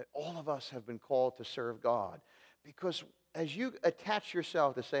 all of us have been called to serve God. Because as you attach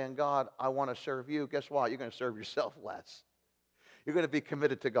yourself to saying, God, I want to serve you, guess what? You're going to serve yourself less. You're going to be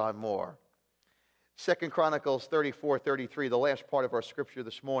committed to God more. 2 Chronicles 34:33, the last part of our scripture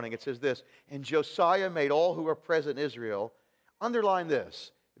this morning, it says this, and Josiah made all who were present in Israel, underline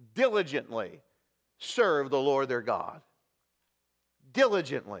this, diligently serve the Lord their God.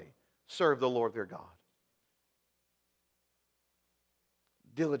 Diligently serve the Lord their God.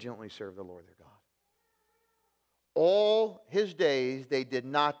 Diligently serve the Lord their God. All his days they did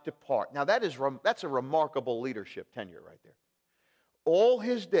not depart. Now that's a remarkable leadership tenure right there. All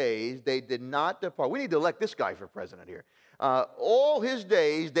his days they did not depart. We need to elect this guy for president here. All his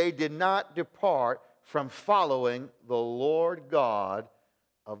days they did not depart from following the Lord God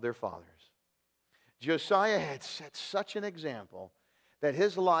of their fathers. Josiah had set such an example that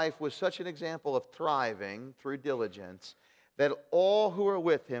his life was such an example of thriving through diligence that all who were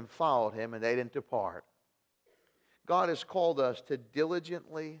with him followed him and they didn't depart. God has called us to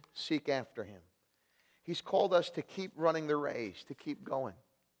diligently seek after him. He's called us to keep running the race, to keep going.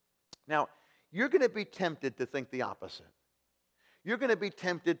 Now, you're going to be tempted to think the opposite. You're going to be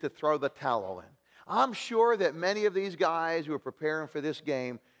tempted to throw the towel in. I'm sure that many of these guys who are preparing for this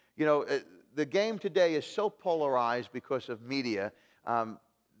game, you know, the game today is so polarized because of media.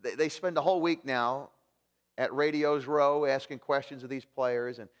 They spend the whole week now at Radio's Row asking questions of these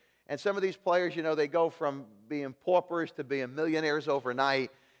players. And some of these players, you know, they go from being paupers to being millionaires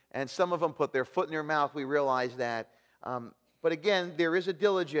overnight. And some of them put their foot in their mouth. We realize that. But again, there is a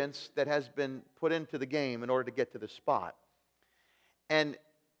diligence that has been put into the game in order to get to the spot. And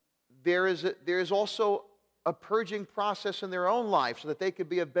there is also a purging process in their own life so that they could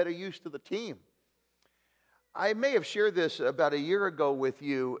be of better use to the team. I may have shared this about a year ago with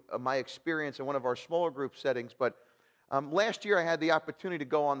you, my experience in one of our smaller group settings, but last year I had the opportunity to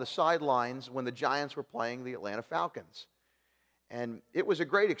go on the sidelines when the Giants were playing the Atlanta Falcons. And it was a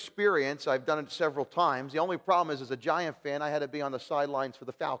great experience. I've done it several times. The only problem is, as a Giant fan, I had to be on the sidelines for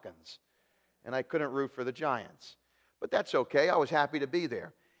the Falcons. And I couldn't root for the Giants. But that's okay. I was happy to be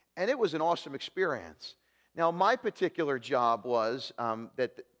there. And it was an awesome experience. Now, my particular job was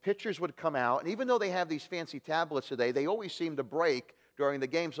that the pitchers would come out. And even though they have these fancy tablets today, they always seem to break during the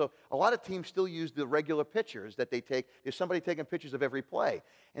game. So a lot of teams still use the regular pictures that they take. There's somebody taking pictures of every play.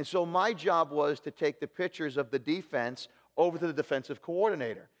 And so my job was to take the pictures of the defense over to the defensive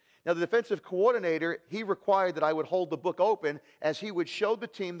coordinator. Now, the defensive coordinator, he required that I would hold the book open as he would show the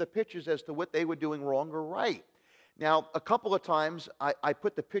team the pictures as to what they were doing wrong or right. Now, a couple of times, I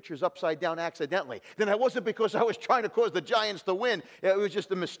put the pictures upside down accidentally. Then that wasn't because I was trying to cause the Giants to win. It was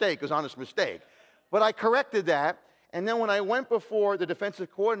just a mistake. It was an honest mistake. But I corrected that. And then when I went before the defensive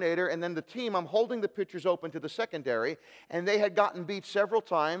coordinator and then the team, I'm holding the pictures open to the secondary, and they had gotten beat several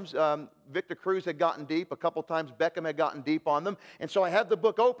times. Victor Cruz had gotten deep. A couple times Beckham had gotten deep on them. And so I had the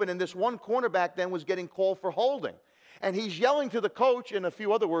book open, and this one cornerback then was getting called for holding. And he's yelling to the coach in a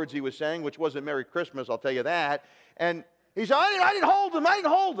few other words he was saying, which wasn't Merry Christmas, I'll tell you that. And he's saying, I didn't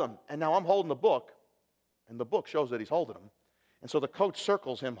hold him. And now I'm holding the book, and the book shows that he's holding him. And so the coach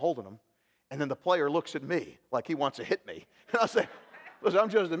circles him, holding him, and then the player looks at me like he wants to hit me. And I say, listen, I'm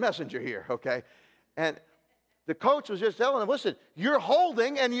just the messenger here, okay? And the coach was just telling him, listen, you're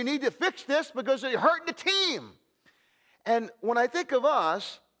holding and you need to fix this because you're hurting the team. And when I think of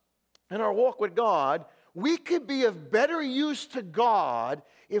us in our walk with God, we could be of better use to God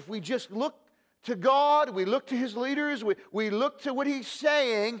if we just look to God, we look to His leaders, we look to what He's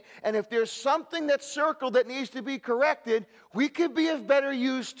saying, and if there's something that's circled that needs to be corrected, we could be of better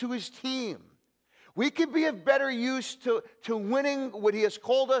use to His team. We could be of better use to winning what He has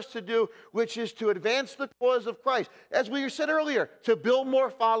called us to do, which is to advance the cause of Christ. As we said earlier, to build more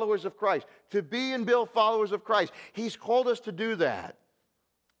followers of Christ, to be and build followers of Christ. He's called us to do that.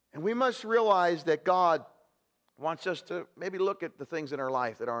 And we must realize that God wants us to maybe look at the things in our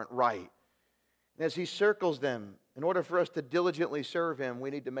life that aren't right. And as He circles them, in order for us to diligently serve Him, we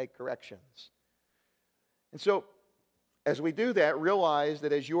need to make corrections. And so, as we do that, realize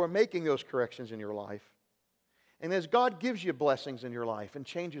that as you are making those corrections in your life, and as God gives you blessings in your life and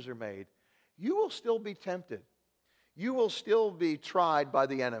changes are made, you will still be tempted. You will still be tried by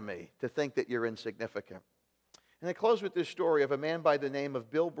the enemy to think that you're insignificant. And I close with this story of a man by the name of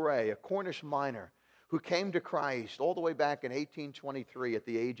Bill Bray, a Cornish miner, who came to Christ all the way back in 1823 at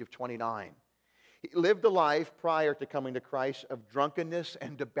the age of 29. He lived a life prior to coming to Christ of drunkenness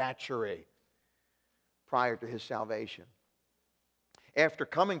and debauchery prior to his salvation. After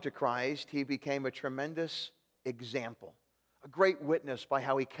coming to Christ, he became a tremendous example, a great witness by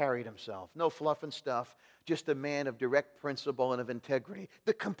how he carried himself. No fluff and stuff, just a man of direct principle and of integrity,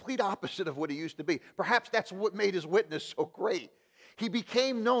 the complete opposite of what he used to be. Perhaps that's what made his witness so great. He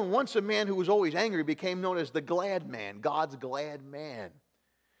became known, once a man who was always angry, became known as the glad man, God's glad man.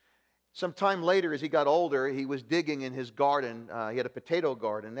 Some time later, as he got older, he was digging in his garden. He had a potato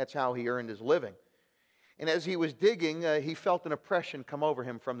garden. That's how he earned his living. And as he was digging, he felt an oppression come over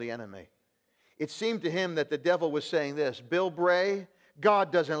him from the enemy. It seemed to him that the devil was saying this, Bill Bray,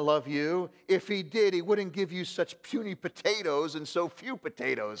 God doesn't love you. If He did, He wouldn't give you such puny potatoes and so few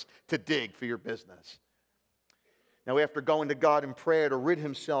potatoes to dig for your business. Now, after going to God in prayer to rid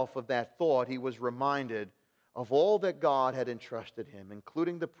himself of that thought, he was reminded of all that God had entrusted him,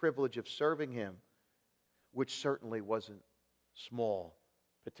 including the privilege of serving Him, which certainly wasn't small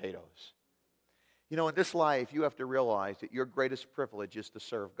potatoes. You know, in this life, you have to realize that your greatest privilege is to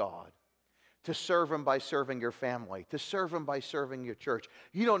serve God. To serve Him by serving your family. To serve Him by serving your church.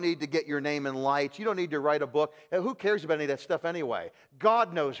 You don't need to get your name in lights. You don't need to write a book. Who cares about any of that stuff anyway?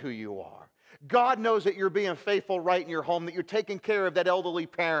 God knows who you are. God knows that you're being faithful right in your home, that you're taking care of that elderly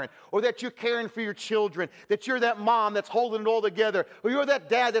parent, or that you're caring for your children, that you're that mom that's holding it all together, or you're that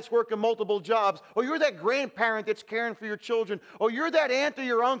dad that's working multiple jobs, or you're that grandparent that's caring for your children, or you're that aunt or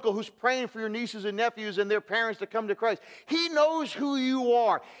your uncle who's praying for your nieces and nephews and their parents to come to Christ. He knows who you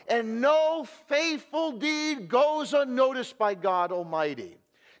are, and no faithful deed goes unnoticed by God Almighty.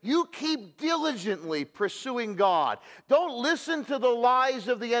 You keep diligently pursuing God. Don't listen to the lies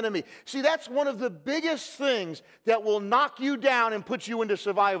of the enemy. See, that's one of the biggest things that will knock you down and put you into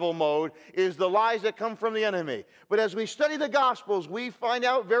survival mode is the lies that come from the enemy. But as we study the Gospels, we find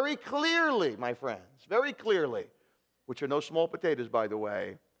out very clearly, my friends, very clearly, which are no small potatoes, by the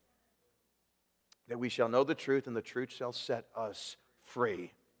way, that we shall know the truth and the truth shall set us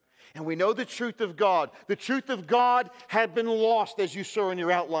free. And we know the truth of God. The truth of God had been lost, as you saw in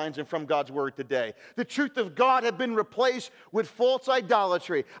your outlines and from God's Word today. The truth of God had been replaced with false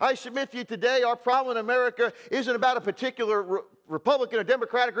idolatry. I submit to you today, our problem in America isn't about a particular Republican or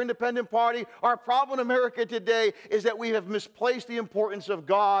Democratic or Independent party. Our problem in America today is that we have misplaced the importance of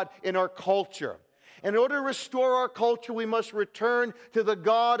God in our culture. In order to restore our culture, we must return to the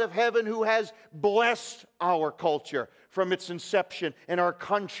God of heaven who has blessed our culture from its inception in our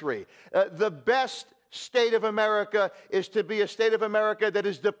country. The best state of America is to be a state of America that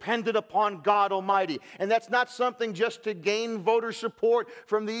is dependent upon God Almighty. And that's not something just to gain voter support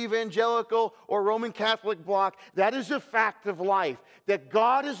from the evangelical or Roman Catholic bloc. That is a fact of life, that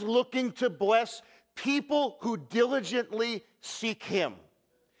God is looking to bless people who diligently seek Him.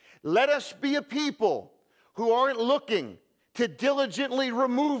 Let us be a people who aren't looking to diligently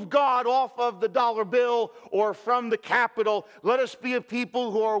remove God off of the dollar bill or from the Capitol. Let us be a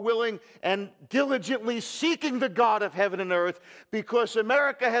people who are willing and diligently seeking the God of heaven and earth, because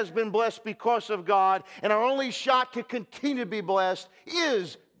America has been blessed because of God, and our only shot to continue to be blessed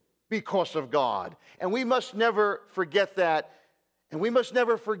is because of God. And we must never forget that, and we must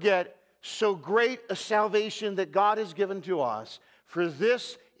never forget so great a salvation that God has given to us, for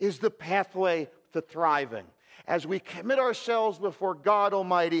this is the pathway to thriving. As we commit ourselves before God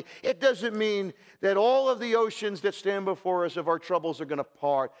Almighty, it doesn't mean that all of the oceans that stand before us of our troubles are going to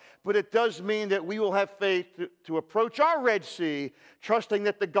part, but it does mean that we will have faith to approach our Red Sea, trusting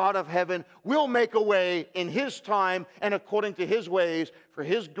that the God of heaven will make a way in His time and according to His ways for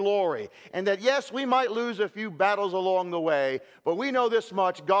His glory. And that, yes, we might lose a few battles along the way, but we know this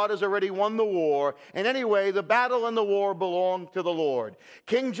much: God has already won the war. And anyway, the battle and the war belong to the Lord.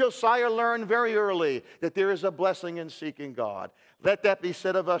 King Josiah learned very early that there is a blessing in seeking God. Let that be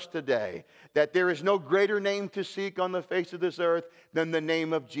said of us today, that there is no greater name to seek on the face of this earth than the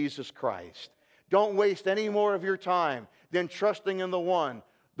name of Jesus Christ. Don't waste any more of your time than trusting in the one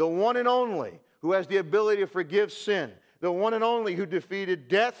and only, who has the ability to forgive sin, the one and only who defeated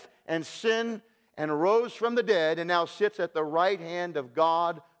death and sin and rose from the dead and now sits at the right hand of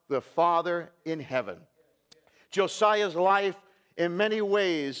God the Father in heaven. Josiah's life, in many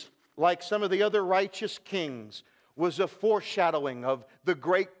ways, like some of the other righteous kings, was a foreshadowing of the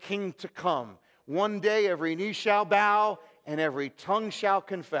great king to come. One day every knee shall bow and every tongue shall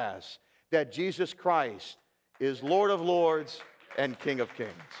confess that Jesus Christ is Lord of lords and King of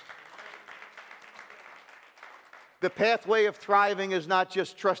kings. The pathway of thriving is not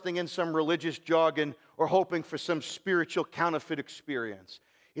just trusting in some religious jargon or hoping for some spiritual counterfeit experience.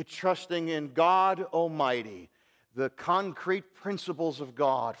 It's trusting in God Almighty, the concrete principles of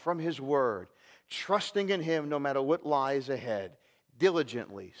God from His Word, trusting in Him no matter what lies ahead,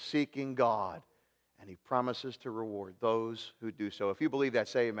 diligently seeking God, and He promises to reward those who do so. If you believe that,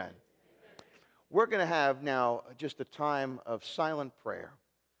 say amen. We're going to have now just a time of silent prayer.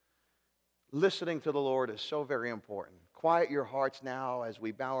 Listening to the Lord is so very important. Quiet your hearts now as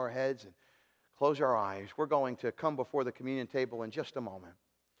we bow our heads and close our eyes. We're going to come before the communion table in just a moment.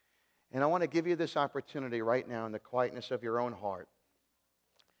 And I want to give you this opportunity right now in the quietness of your own heart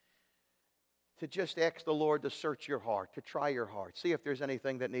to just ask the Lord to search your heart, to try your heart, see if there's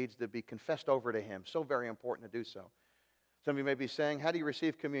anything that needs to be confessed over to Him. So very important to do so. Some of you may be saying, how do you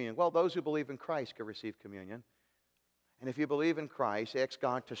receive communion? Well, those who believe in Christ can receive communion. And if you believe in Christ, ask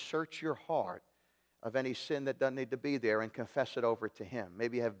God to search your heart of any sin that doesn't need to be there and confess it over to Him.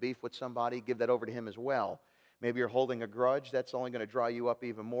 Maybe you have beef with somebody, give that over to Him as well. Maybe you're holding a grudge, that's only going to dry you up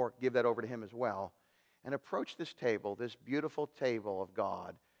even more. Give that over to Him as well. And approach this table, this beautiful table of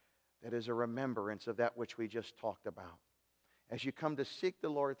God that is a remembrance of that which we just talked about. As you come to seek the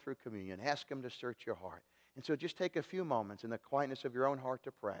Lord through communion, ask Him to search your heart. And so just take a few moments in the quietness of your own heart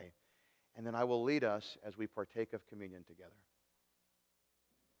to pray. And then I will lead us as we partake of communion together.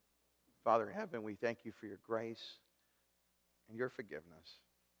 Father in heaven, we thank You for Your grace and Your forgiveness.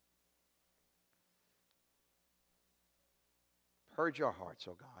 Purge our hearts,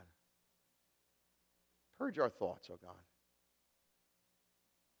 O God. Purge our thoughts, O God.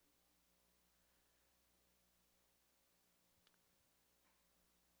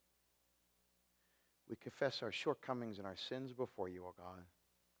 We confess our shortcomings and our sins before You, O God.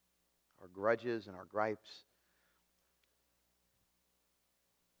 Our grudges and our gripes.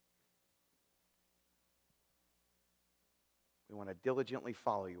 We want to diligently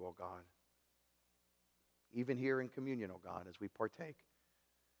follow You, O God. Even here in communion, O God, as we partake.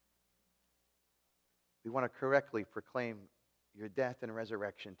 We want to correctly proclaim Your death and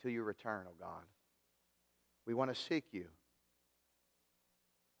resurrection till You return, O God. We want to seek You.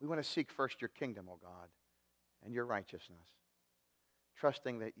 We want to seek first Your kingdom, O God, and Your righteousness,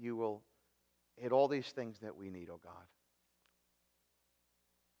 trusting that You will add all these things that we need, O God.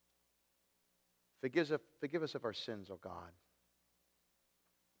 Forgive us of our sins, O God.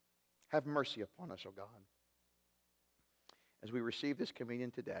 Have mercy upon us, O God. As we receive this communion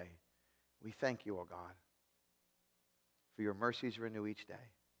today, we thank You, O God, for Your mercies renew each day.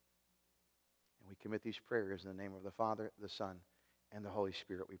 And we commit these prayers in the name of the Father, the Son, and the Holy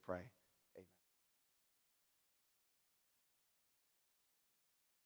Spirit, we pray.